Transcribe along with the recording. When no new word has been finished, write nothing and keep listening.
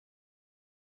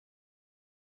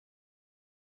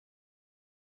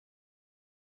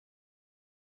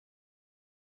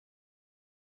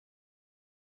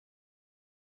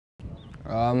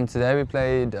Today we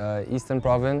played Eastern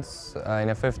Province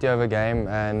in a 50-over game,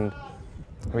 and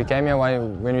we came here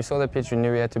when we saw the pitch we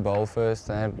knew we had to bowl first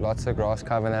and had lots of grass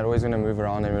cover and they're always going to move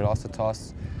around, and we lost the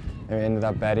toss and we ended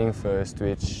up batting first,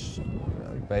 which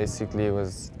basically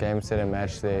was game, set and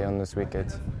match there on this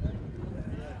wicket.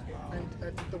 And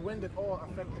did the wind at all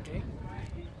affect the game?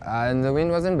 And the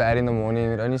wind wasn't bad in the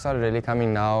morning, it only started really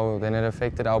coming now, then it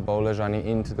affected our bowlers running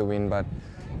into the wind, but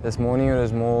this morning it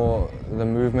was more the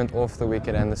movement off the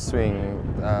wicket and the swing.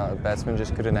 Batsmen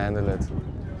just couldn't handle it. Nice.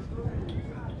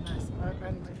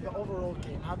 And the overall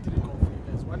game, how did it go for you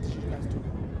guys? What did you guys do?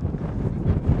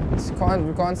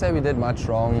 We can't say we did much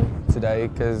wrong today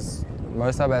because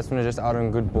most of our batsmen are just out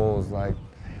on good balls, like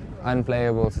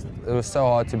unplayable. It was so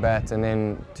hard to bat, and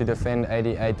then to defend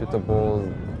 88 with the ball,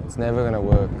 it's never going to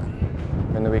work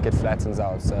when the wicket flattens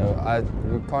out. So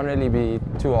we can't really be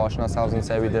too harsh on ourselves and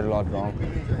say we did a lot wrong.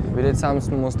 We did some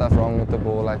small stuff wrong with the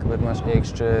ball, like a bit much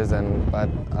extras, but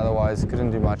otherwise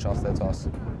couldn't do much after the toss.